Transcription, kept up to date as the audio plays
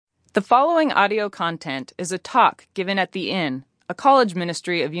The following audio content is a talk given at The Inn, a college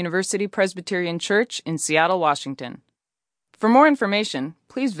ministry of University Presbyterian Church in Seattle, Washington. For more information,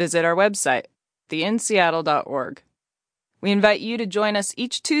 please visit our website, theinnseattle.org. We invite you to join us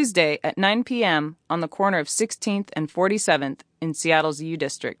each Tuesday at 9 p.m. on the corner of 16th and 47th in Seattle's U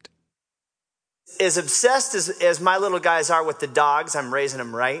District. As obsessed as my little guys are with the dogs, I'm raising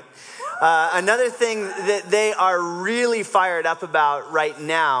them right. Another thing that they are really fired up about right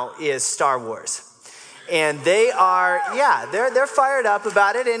now is Star Wars. And they are, they're fired up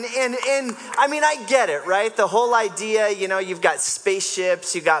about it. And I mean, I get it, right? The whole idea, you know, you've got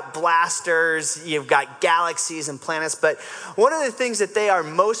spaceships, you've got blasters, you've got galaxies and planets. But one of the things that they are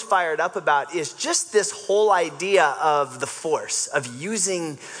most fired up about is just this whole idea of the Force, of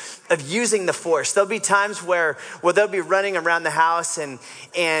using the Force. There'll be times where they'll be running around the house and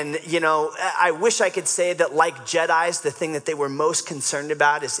you know, I wish I could say that like Jedis, the thing that they were most concerned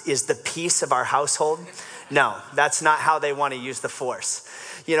about is the peace of our household. No, that's not how they want to use the Force.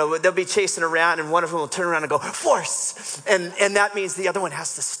 You know, they'll be chasing around and one of them will turn around and go, Force! And that means the other one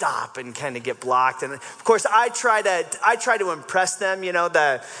has to stop and kind of get blocked. And of course, I try to impress them. You know,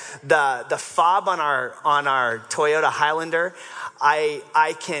 the fob on our Toyota Highlander,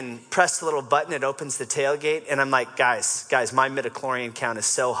 I can press the little button, it opens the tailgate, and I'm like, guys, my midichlorian count is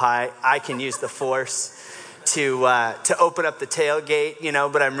so high, I can use the Force to open up the tailgate, you know,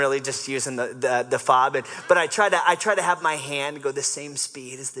 but I'm really just using the fob. But I try to have my hand go the same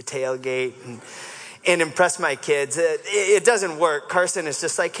speed as the tailgate and impress my kids. It doesn't work. Carson is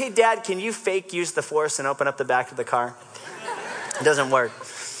just like, hey, Dad, can you fake use the Force and open up the back of the car? It doesn't work.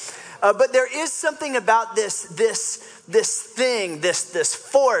 But there is something about this thing, this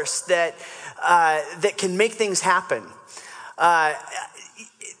force that can make things happen.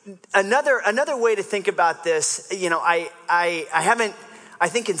 Another way to think about this, you know, I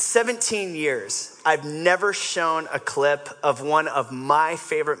think in 17 years, I've never shown a clip of one of my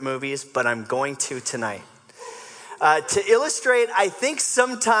favorite movies, but I'm going to tonight. To illustrate, I think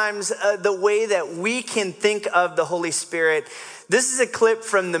sometimes the way that we can think of the Holy Spirit. This is a clip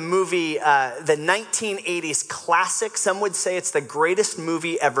from the movie, the 1980s classic. Some would say it's the greatest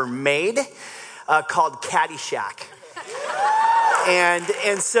movie ever made, called Caddyshack.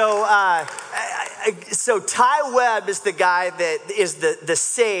 And so Ty Webb is the guy that is the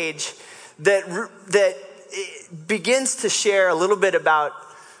sage that begins to share a little bit about.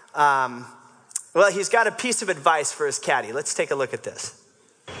 Well, he's got a piece of advice for his caddy. Let's take a look at this.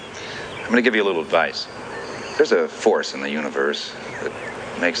 I'm going to give you a little advice. There's a force in the universe that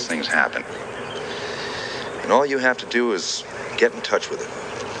makes things happen. And all you have to do is get in touch with it.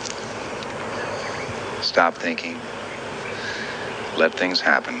 Stop thinking. Let things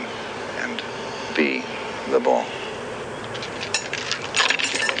happen. And be the ball.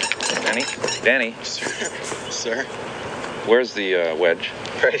 Danny? Sir? Where's the wedge?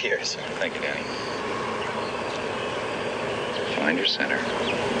 Right here, sir. Thank you, Danny. Find your center.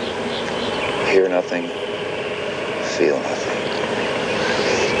 Hear nothing. Feel nothing.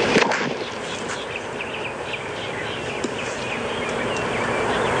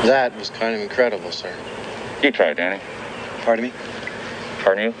 That was kind of incredible, sir. You try it, Danny. Pardon me?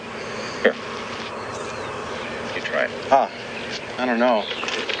 Pardon you? Here. You try it. I don't know.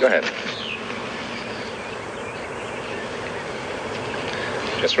 Go ahead.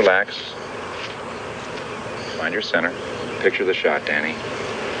 Just relax. Find your center. Picture the shot, Danny.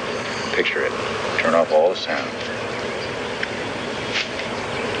 Picture it. Turn off all the sound.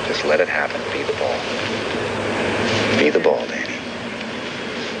 Just let it happen. Be the ball. Be the ball, Danny.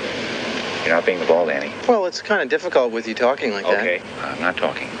 You're not being the ball, Danny. Well, it's kind of difficult with you talking like that. Okay, I'm not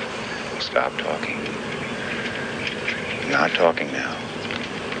talking. Stop talking. I'm not talking now.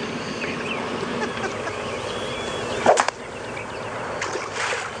 Be the ball.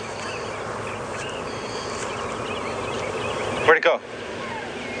 Where'd it go?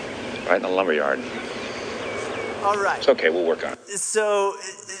 Right in the lumberyard. All right. It's okay, we'll work on it. So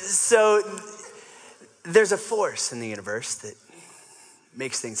there's a force in the universe that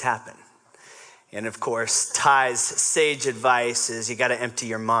makes things happen. And of course, Ty's sage advice is you got to empty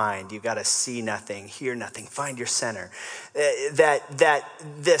your mind. You got to see nothing, hear nothing, find your center. That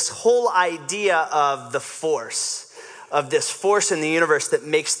this whole idea of the force, of this force in the universe that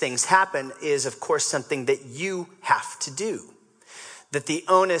makes things happen is, of course, something that you have to do. That the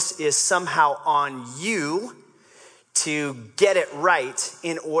onus is somehow on you to get it right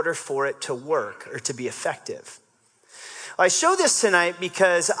in order for it to work or to be effective. I show this tonight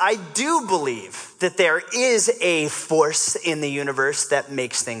because I do believe that there is a force in the universe that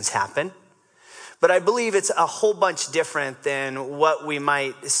makes things happen. But I believe it's a whole bunch different than what we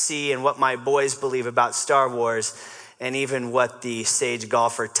might see and what my boys believe about Star Wars, and even what the sage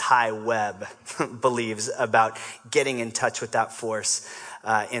golfer Ty Webb believes about getting in touch with that force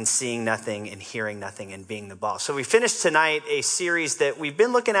and seeing nothing and hearing nothing and being the ball. So we finished tonight a series that we've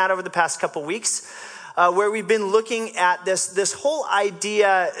been looking at over the past couple weeks, where we've been looking at this whole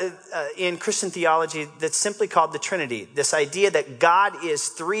idea in Christian theology that's simply called the Trinity. This idea that God is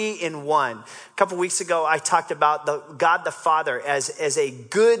three in one. A couple weeks ago, I talked about God the Father as a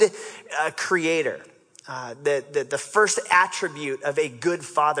good creator. The first attribute of a good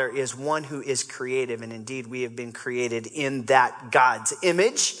father is one who is creative, and indeed we have been created in that God's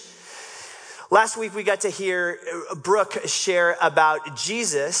image. Last week we got to hear Brooke share about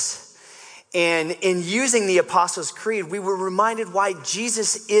Jesus. And in using the Apostles' Creed, we were reminded why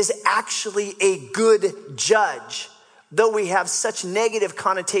Jesus is actually a good judge. Though we have such negative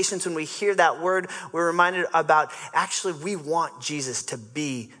connotations when we hear that word, we're reminded about actually we want Jesus to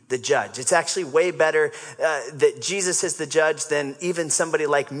be the judge. It's actually way better that Jesus is the judge than even somebody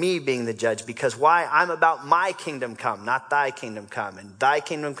like me being the judge. Because why? I'm about my kingdom come, not thy kingdom come. And thy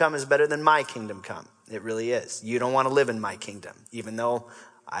kingdom come is better than my kingdom come. It really is. You don't want to live in my kingdom, even though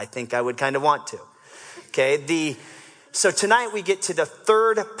I think I would kind of want to. Okay, so tonight we get to the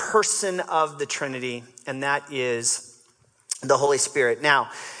third person of the Trinity, and that is the Holy Spirit. Now,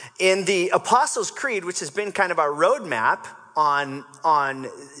 in the Apostles' Creed, which has been kind of our roadmap on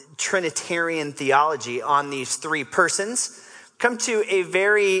Trinitarian theology, on these three persons, come to a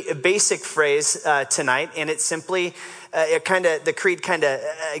very basic phrase tonight, and it's simply, the creed kind of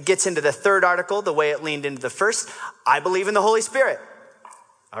gets into the third article the way it leaned into the first. I believe in the Holy Spirit.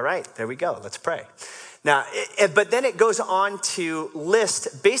 All right, there we go. Let's pray. Now, but then it goes on to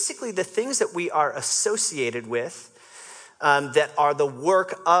list basically the things that we are associated with that are the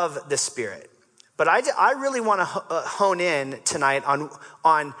work of the Spirit. But I really want to hone in tonight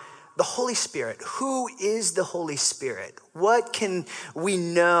on the Holy Spirit. Who is the Holy Spirit? What can we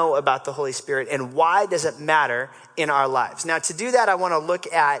know about the Holy Spirit, and why does it matter in our lives? Now, to do that, I want to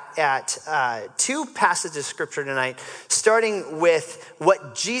look at two passages of Scripture tonight, starting with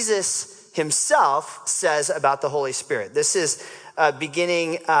what Jesus himself says about the Holy Spirit. This is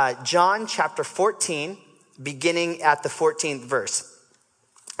beginning John chapter 14, beginning at the 14th verse.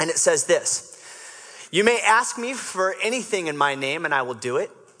 And it says this: "You may ask me for anything in my name, and I will do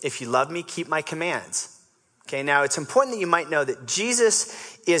it. If you love me, keep my commands." Okay, now it's important that you might know that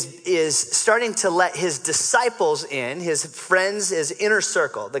Jesus is starting to let his disciples in, his friends, his inner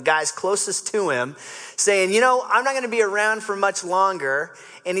circle, the guys closest to him, saying, I'm not going to be around for much longer.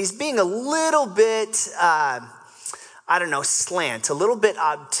 And he's being a little bit, slant, a little bit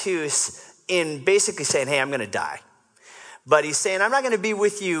obtuse in basically saying, hey, I'm going to die. But he's saying, I'm not going to be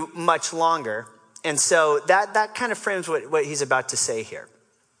with you much longer. And so that kind of frames what he's about to say here.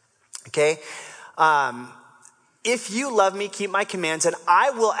 Okay, if you love me, keep my commands, and I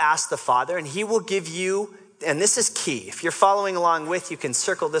will ask the Father, and he will give you, and this is key, if you're following along with, you can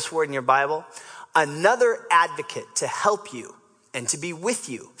circle this word in your Bible, another advocate to help you and to be with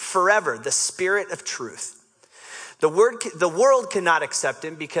you forever, the Spirit of truth. The world cannot accept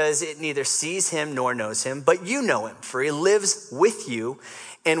him because it neither sees him nor knows him, but you know him, for he lives with you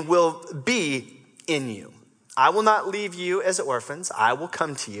and will be in you. I will not leave you as orphans. I will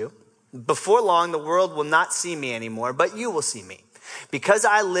come to you. Before long, the world will not see me anymore, but you will see me. Because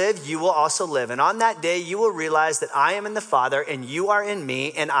I live, you will also live. And on that day, you will realize that I am in the Father, and you are in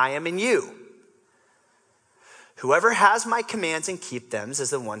me, and I am in you. Whoever has my commands and keep them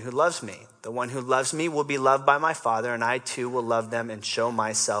is the one who loves me. The one who loves me will be loved by my Father, and I too will love them and show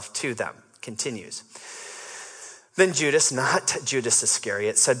myself to them. Continues. Then Judas, not Judas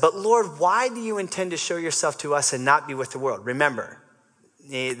Iscariot, said, "But Lord, why do you intend to show yourself to us and not be with the world?" Remember,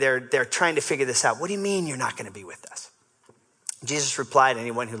 they're trying to figure this out. What do you mean you're not going to be with us? Jesus replied,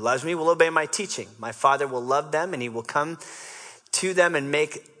 "Anyone who loves me will obey my teaching. My Father will love them, and he will come to them and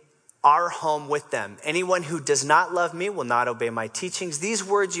make our home with them. Anyone who does not love me will not obey my teachings. These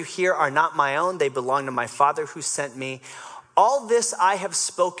words you hear are not my own. They belong to my Father who sent me. All this I have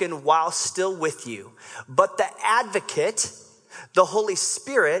spoken while still with you. But the advocate, the Holy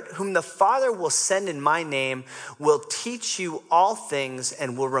Spirit, whom the Father will send in my name, will teach you all things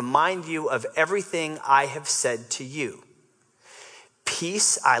and will remind you of everything I have said to you.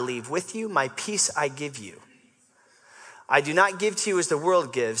 Peace I leave with you, my peace I give you. I do not give to you as the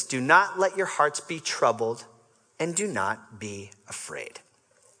world gives. Do not let your hearts be troubled, and do not be afraid."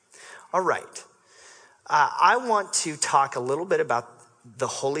 All right. I want to talk a little bit about the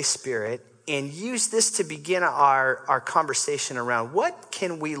Holy Spirit and use this to begin our conversation around what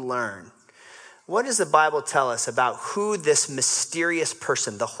can we learn what does the Bible tell us about who this mysterious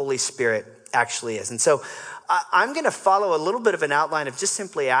person, the Holy Spirit, actually is? And so I'm going to follow a little bit of an outline of just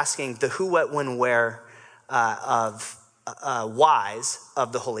simply asking the who, what, when, where whys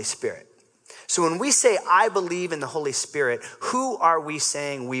of the Holy Spirit. So when we say, I believe in the Holy Spirit, who are we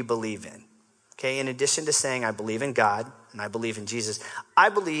saying we believe in? Okay, in addition to saying I believe in God and I believe in Jesus, I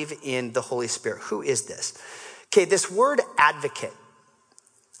believe in the Holy Spirit. Who is this? Okay, this word advocate,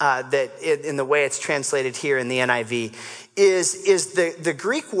 that in the way it's translated here in the NIV, is the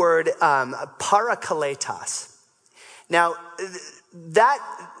Greek word parakletos. Now, that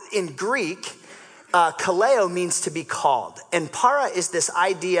in Greek, kaleo means to be called. And para is this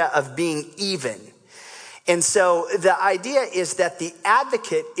idea of being even. And so the idea is that the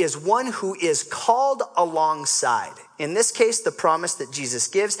advocate is one who is called alongside. In this case, the promise that Jesus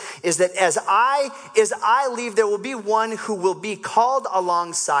gives is that as I leave, there will be one who will be called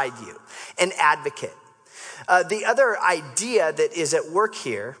alongside you, an advocate. The other idea that is at work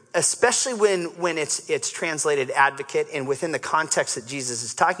here, especially when it's translated advocate and within the context that Jesus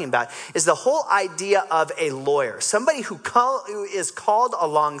is talking about, is the whole idea of a lawyer, somebody who is called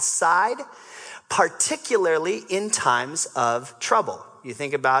alongside, particularly in times of trouble. You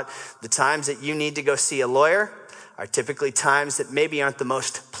think about the times that you need to go see a lawyer are typically times that maybe aren't the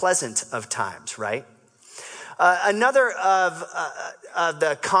most pleasant of times, right? Another of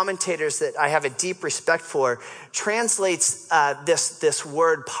the commentators that I have a deep respect for translates this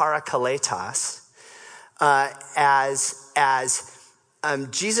word parakletos as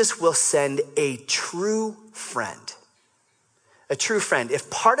Jesus will send a true friend. A true friend.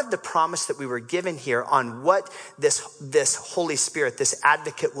 If part of the promise that we were given here on what this Holy Spirit, this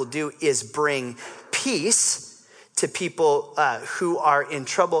advocate will do is bring peace to people who are in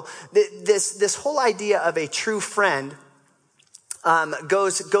trouble, this whole idea of a true friend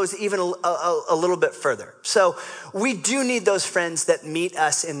goes even a little bit further. So we do need those friends that meet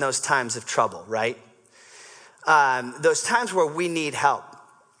us in those times of trouble, right? Those times where we need help.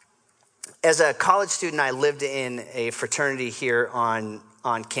 As a college student, I lived in a fraternity here on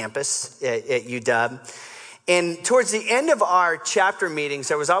campus at UW. And towards the end of our chapter meetings,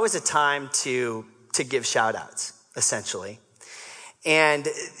 there was always a time to give shout outs, essentially. And,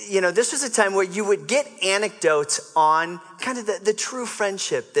 this was a time where you would get anecdotes on kind of the true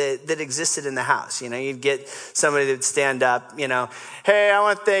friendship that existed in the house. You'd get somebody that would stand up, hey, I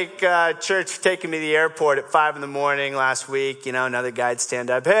want to thank church for taking me to the airport at 5 a.m. last week. Another guy'd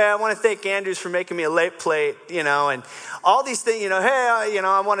stand up, hey, I want to thank Andrews for making me a late plate, and all these things, hey,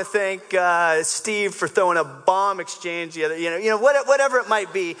 I want to thank Steve for throwing a bomb exchange the other, whatever it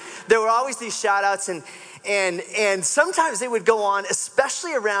might be. There were always these shout outs and sometimes they would go on,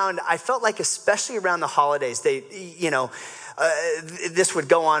 especially around the holidays. This would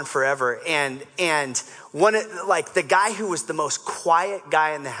go on forever. And the guy who was the most quiet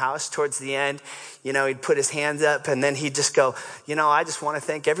guy in the house towards the end, he'd put his hands up and then he'd just go, I just want to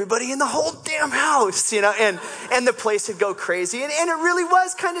thank everybody in the whole damn house, and the place would go crazy. And it really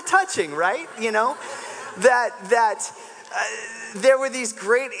was kind of touching, right? There were these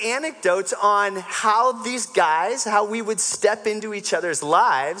great anecdotes on how we would step into each other's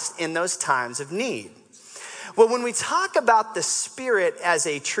lives in those times of need. Well, when we talk about the Spirit as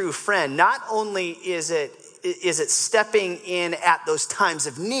a true friend, not only is it stepping in at those times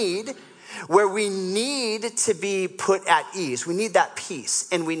of need where we need to be put at ease, we need that peace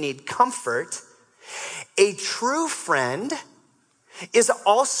and we need comfort. A true friend is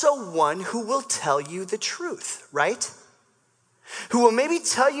also one who will tell you the truth, right? Who will maybe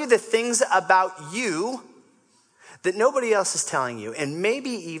tell you the things about you that nobody else is telling you, and maybe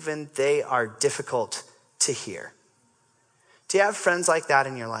even they are difficult to hear. Do you have friends like that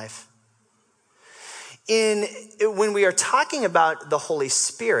in your life? When we are talking about the Holy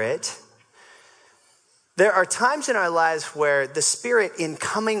Spirit, there are times in our lives where the Spirit, in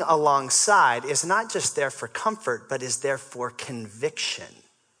coming alongside, is not just there for comfort, but is there for conviction.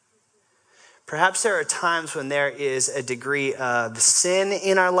 Perhaps there are times when there is a degree of sin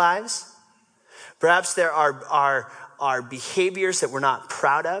in our lives. Perhaps there are behaviors that we're not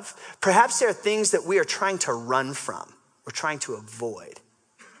proud of. Perhaps there are things that we are trying to run from. We're trying to avoid.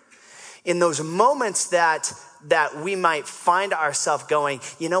 In those moments that we might find ourselves going,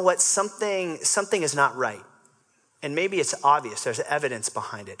 you know what, something is not right. And maybe it's obvious, there's evidence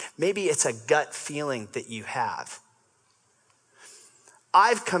behind it. Maybe it's a gut feeling that you have.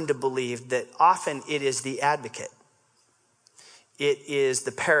 I've come to believe that often it is the advocate. It is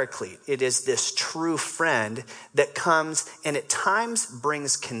the paraclete. It is this true friend that comes and at times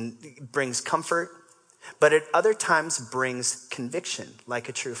brings comfort, but at other times brings conviction, like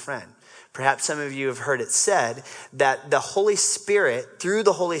a true friend. Perhaps some of you have heard it said that the Holy Spirit, through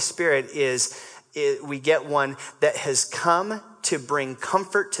the Holy Spirit, we get one that has come to bring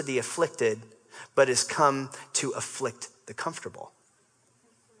comfort to the afflicted, but has come to afflict the comfortable.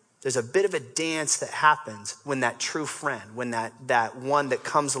 There's a bit of a dance that happens when that true friend, when that one that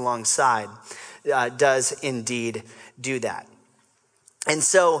comes alongside does indeed do that. And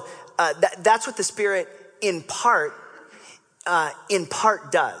so that's what the Spirit in part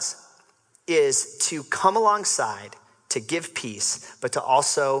does, is to come alongside, to give peace, but to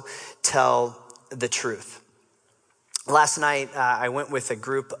also tell the truth. Last night, I went with a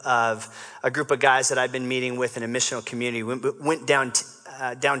group of guys that I've been meeting with in a missional community. We went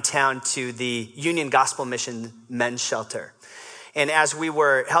downtown to the Union Gospel Mission men's shelter. And as we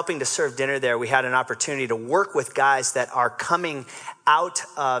were helping to serve dinner there, we had an opportunity to work with guys that are coming out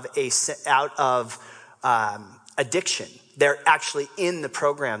of addiction. They're actually in the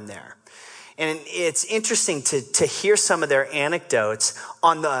program there. And it's interesting to hear some of their anecdotes.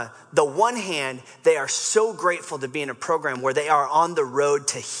 On the one hand, they are so grateful to be in a program where they are on the road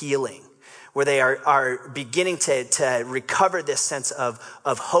to healing, where they are beginning to recover this sense of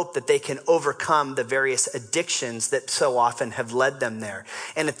hope that they can overcome the various addictions that so often have led them there.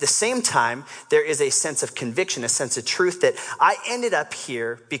 And at the same time, there is a sense of conviction, a sense of truth that I ended up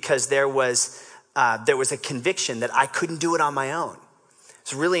here because there was a conviction that I couldn't do it on my own.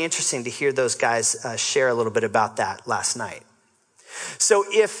 It's really interesting to hear those guys share a little bit about that last night. So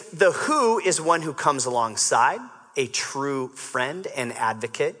if the who is one who comes alongside, a true friend and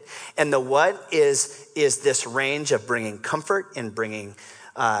advocate, and the what is this range of bringing comfort and bringing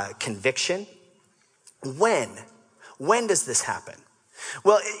conviction. When does this happen?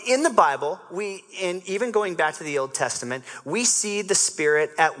 Well, in the Bible, and even going back to the Old Testament, we see the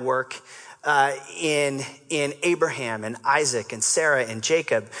Spirit at work in Abraham and Isaac and Sarah and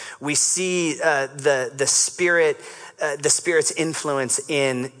Jacob. We see the Spirit's influence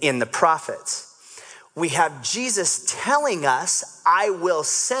in the prophets. We have Jesus telling us, I will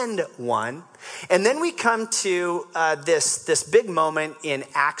send one. And then we come to this big moment in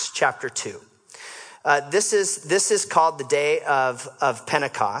Acts chapter 2. This is called the day of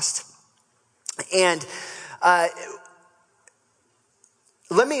Pentecost. And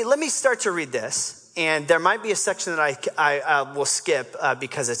let me start to read this. And there might be a section that I will skip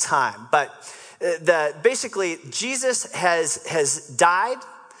because of time. But basically, Jesus has died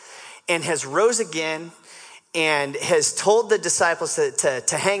and has rose again and has told the disciples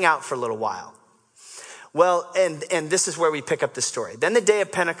to hang out for a little while. Well, and this is where we pick up the story. Then the day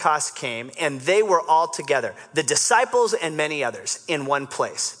of Pentecost came, and they were all together, the disciples and many others, in one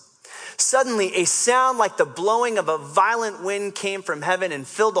place. Suddenly, a sound like the blowing of a violent wind came from heaven and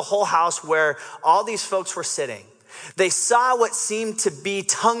filled the whole house where all these folks were sitting. They saw what seemed to be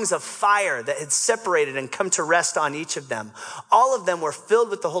tongues of fire that had separated and come to rest on each of them. All of them were filled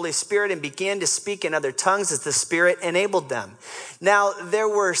with the Holy Spirit and began to speak in other tongues as the Spirit enabled them. Now there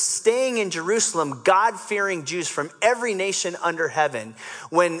were staying in Jerusalem God-fearing Jews from every nation under heaven.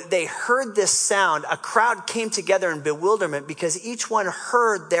 When they heard this sound, a crowd came together in bewilderment because each one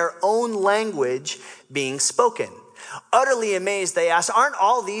heard their own language being spoken. Utterly amazed, they asked, aren't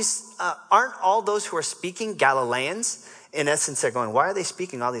all those who are speaking Galileans? In essence, they're going, why are they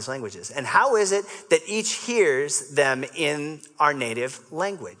speaking all these languages? And how is it that each hears them in our native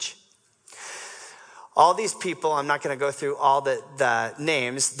language? All these people, I'm not going to go through all the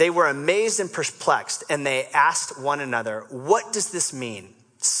names, they were amazed and perplexed, and they asked one another, what does this mean?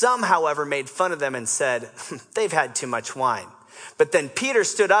 Some, however, made fun of them and said, they've had too much wine. But then Peter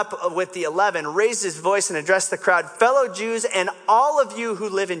stood up with the 11, raised his voice and addressed the crowd. Fellow Jews and all of you who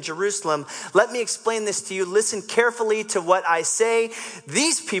live in Jerusalem, let me explain this to you. Listen carefully to what I say.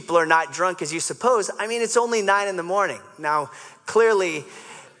 These people are not drunk as you suppose. I mean, it's only 9 a.m. Now, clearly,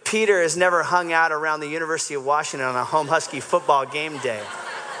 Peter has never hung out around the University of Washington on a home Husky football game day.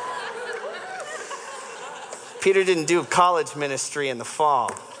 Peter didn't do college ministry in the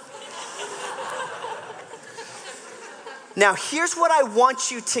fall. Now, here's what I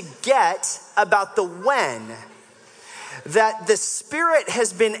want you to get about the when. That the Spirit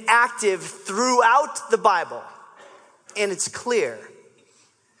has been active throughout the Bible, and it's clear.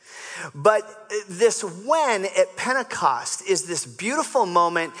 But this when at Pentecost is this beautiful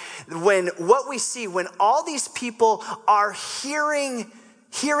moment when what we see, when all these people are hearing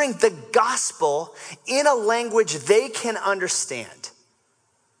the gospel in a language they can understand.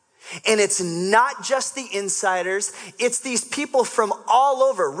 And it's not just the insiders, it's these people from all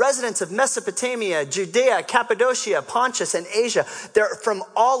over, residents of Mesopotamia, Judea, Cappadocia, Pontus, and Asia. They're from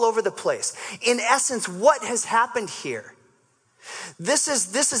all over the place. In essence, what has happened here? This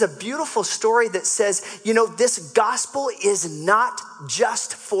is a beautiful story that says, this gospel is not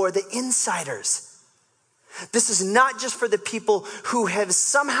just for the insiders. This is not just for the people who have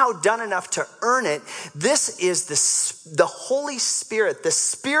somehow done enough to earn it. This is the Holy Spirit, the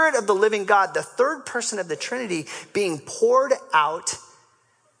Spirit of the living God, the third person of the Trinity being poured out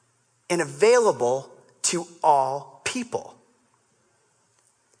and available to all people.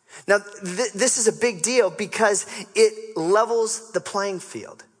 Now, this is a big deal because it levels the playing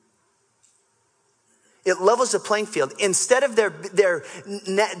field. It levels the playing field. Instead of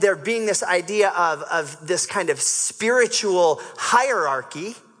there being this idea of this kind of spiritual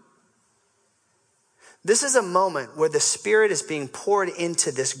hierarchy, this is a moment where the Spirit is being poured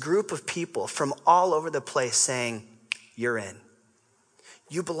into this group of people from all over the place saying, you're in.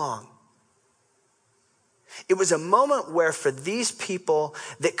 You belong. It was a moment where for these people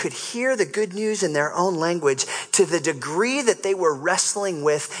that could hear the good news in their own language, to the degree that they were wrestling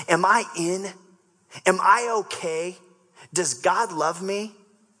with, am I in? Am I okay? Does God love me?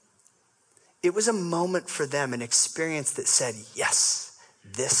 It was a moment for them, an experience that said, yes,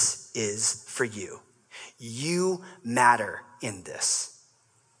 this is for you. You matter in this.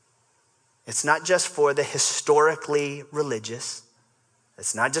 It's not just for the historically religious.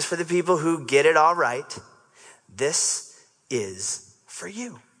 It's not just for the people who get it all right. This is for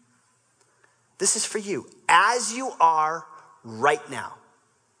you. This is for you, as you are right now.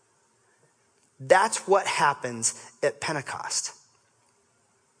 That's what happens at Pentecost.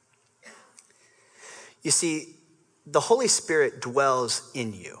 You see, the Holy Spirit dwells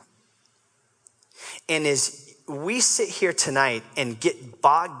in you. And as we sit here tonight and get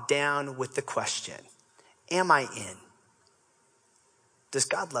bogged down with the question, am I in? Does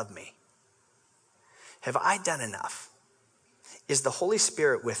God love me? Have I done enough? Is the Holy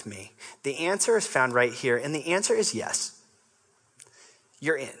Spirit with me? The answer is found right here, and the answer is yes.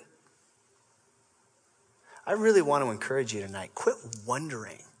 You're in. I really want to encourage you tonight. Quit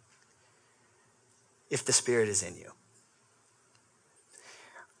wondering if the Spirit is in you.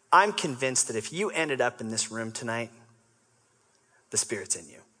 I'm convinced that if you ended up in this room tonight, the Spirit's in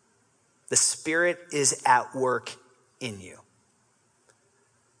you. The Spirit is at work in you.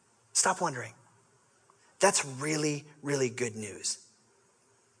 Stop wondering. That's really, really good news.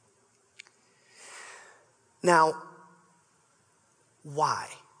 Now, why?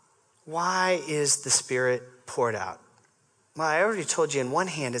 Why is the Spirit poured out? Well, I already told you, in one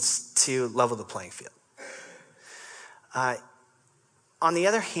hand, it's to level the playing field. On the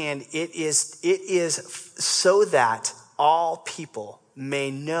other hand, it is so that all people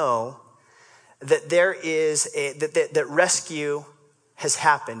may know that there is that rescue has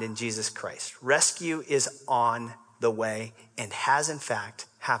happened in Jesus Christ. Rescue is on the way and has in fact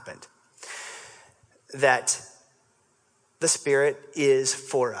happened. That the Spirit is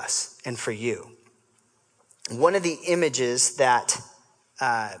for us and for you. One of the images that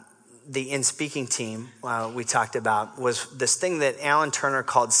the In Speaking team we talked about was this thing that Alan Turner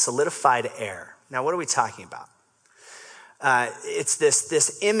called solidified air. Now, what are we talking about? It's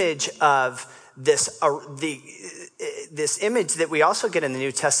this image of this image that we also get in the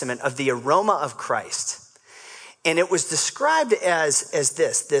New Testament of the aroma of Christ. And it was described as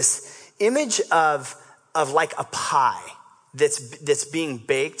this image of like a pie that's being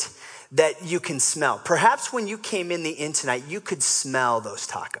baked that you can smell. Perhaps when you came in the inn tonight, you could smell those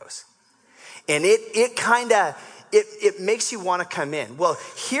tacos. And it makes you want to come in. Well,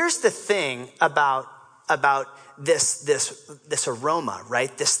 here's the thing about this aroma,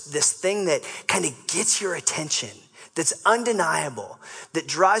 right? This thing that kind of gets your attention, that's undeniable, that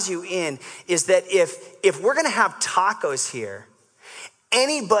draws you in, is that if we're going to have tacos here,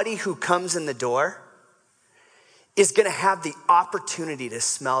 anybody who comes in the door is going to have the opportunity to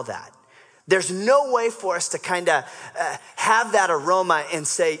smell that. There's no way for us to kind of have that aroma and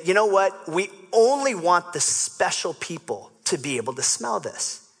say, you know what? We only want the special people to be able to smell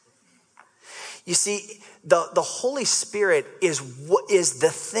this. You see, the Holy Spirit is the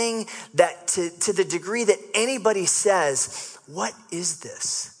thing that to the degree that anybody says, what is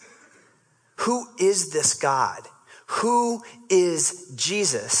this? Who is this God? Who is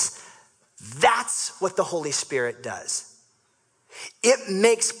Jesus? That's what the Holy Spirit does. It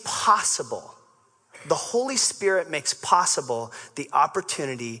makes possible, the Holy Spirit makes possible the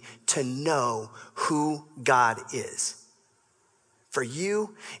opportunity to know who God is for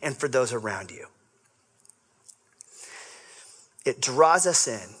you and for those around you. It draws us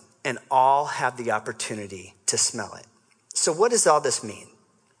in. and all have the opportunity to smell it. So what does all this mean?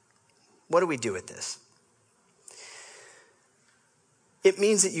 What do we do with this? It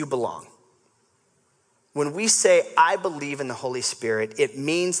means that you belong. When we say, I believe in the Holy Spirit, it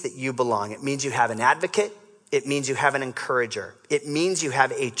means that you belong. It means you have an advocate. It means you have an encourager. It means you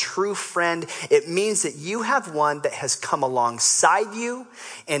have a true friend. It means that you have one that has come alongside you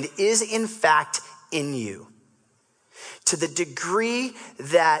and is in fact in you. To the degree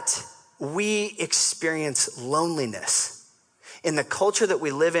that we experience loneliness, in the culture that we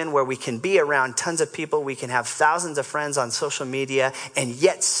live in, where we can be around tons of people, we can have thousands of friends on social media, and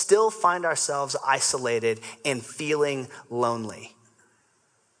yet still find ourselves isolated and feeling lonely.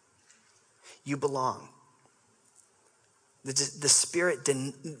 You belong. The Spirit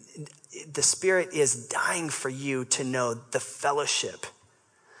is dying for you to know the fellowship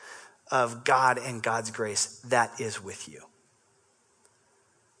of God and God's grace that is with you.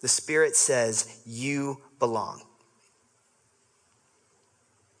 The Spirit says you belong.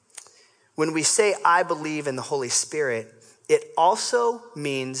 When we say, I believe in the Holy Spirit, it also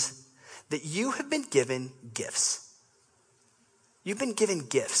means that you have been given gifts. You've been given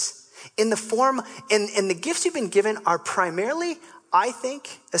gifts. In the form, and the gifts you've been given are primarily, I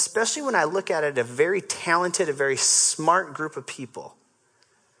think, especially when I look at it, a very talented, a very smart group of people.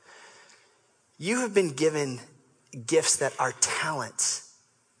 You have been given gifts that are talents.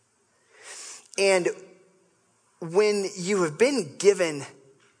 And when you have been given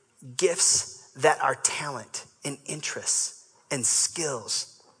gifts that are talent and interests and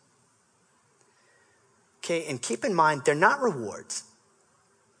skills. Okay, and keep in mind, they're not rewards.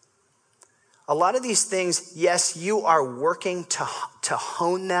 A lot of these things, yes, you are working to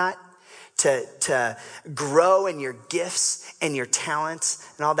hone that, to grow in your gifts and your talents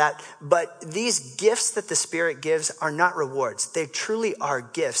and all that. But these gifts that the Spirit gives are not rewards. They truly are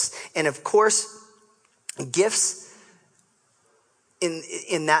gifts. And of course, gifts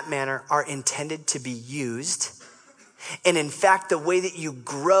in that manner are intended to be used. And in fact, the way that you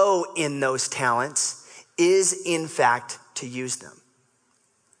grow in those talents is in fact to use them.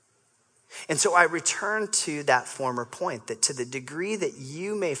 And so I return to that former point, that to the degree that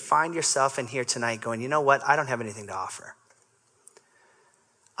you may find yourself in here tonight going, you know what, I don't have anything to offer.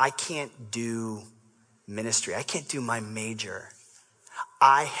 I can't do ministry. I can't do my major.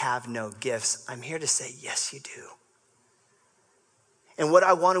 I have no gifts. I'm here to say, yes, you do. And what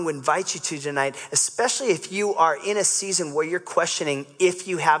I want to invite you to tonight, especially if you are in a season where you're questioning if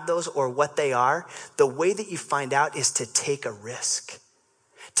you have those or what they are, the way that you find out is to take a risk,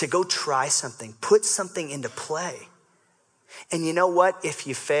 to go try something, put something into play. And you know what? If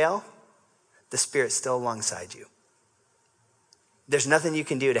you fail, the Spirit's still alongside you. There's nothing you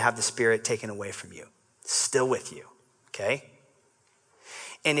can do to have the Spirit taken away from you. It's still with you, okay?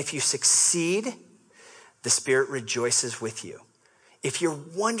 And if you succeed, the Spirit rejoices with you. If you're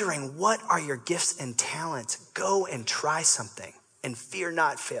wondering what are your gifts and talents, go and try something and fear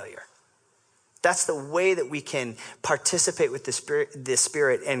not failure. That's the way that we can participate with the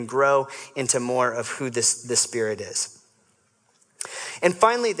Spirit and grow into more of who the Spirit is. And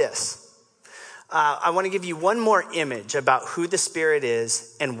finally this, I want to give you one more image about who the Spirit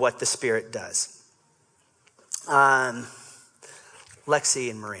is and what the Spirit does. Lexi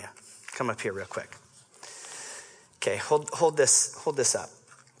and Maria, come up here real quick. Okay, hold this up.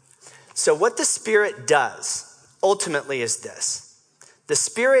 So what the Spirit does ultimately is this. The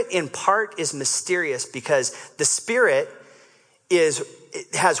Spirit in part is mysterious because the Spirit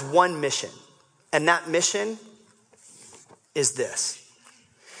has one mission. And that mission is this.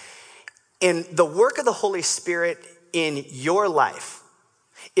 And the work of the Holy Spirit in your life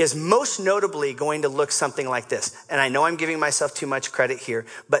is most notably going to look something like this. And I know I'm giving myself too much credit here,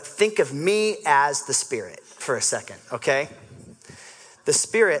 but think of me as the Spirit for a second, okay? The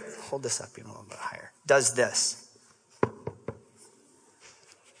Spirit, hold this up even a little bit higher, does this.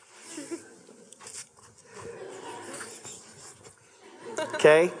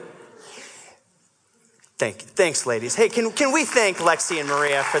 Okay? Thank you. Thanks, ladies. Hey, can we thank Lexi and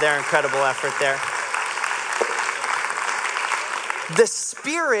Maria for their incredible effort there? The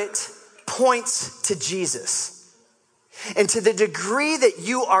Spirit points to Jesus. And to the degree that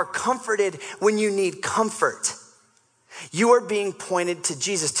you are comforted when you need comfort, you are being pointed to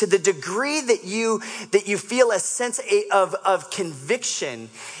Jesus. To the degree that you feel a sense of conviction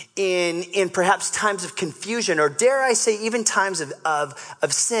in perhaps times of confusion, or dare I say even times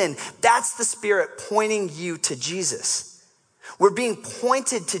of sin, that's the Spirit pointing you to Jesus. We're being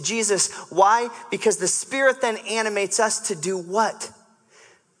pointed to Jesus. Why? Because the Spirit then animates us to do what?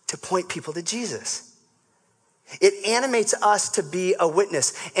 To point people to Jesus. It animates us to be a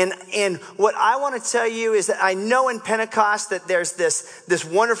witness. And what I want to tell you is that I know in Pentecost that there's this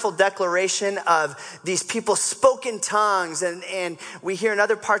wonderful declaration of these people spoke in tongues. And we hear in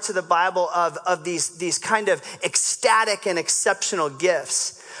other parts of the Bible of these kind of ecstatic and exceptional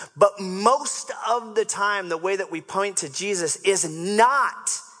gifts. But most of the time, the way that we point to Jesus is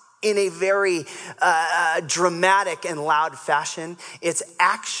not in a very dramatic and loud fashion. It's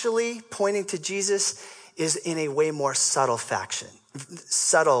actually pointing to Jesus is in a way more subtle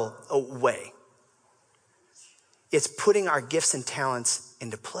way. It's putting our gifts and talents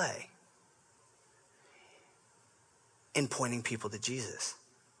into play and pointing people to Jesus.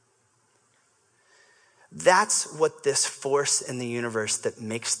 That's what this force in the universe that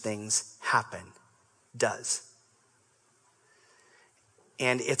makes things happen does.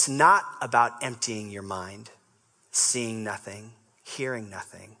 And it's not about emptying your mind, seeing nothing, hearing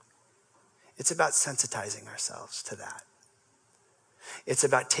nothing. It's about sensitizing ourselves to that. It's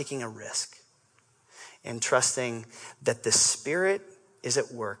about taking a risk and trusting that the Spirit is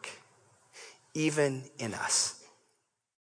at work even in us.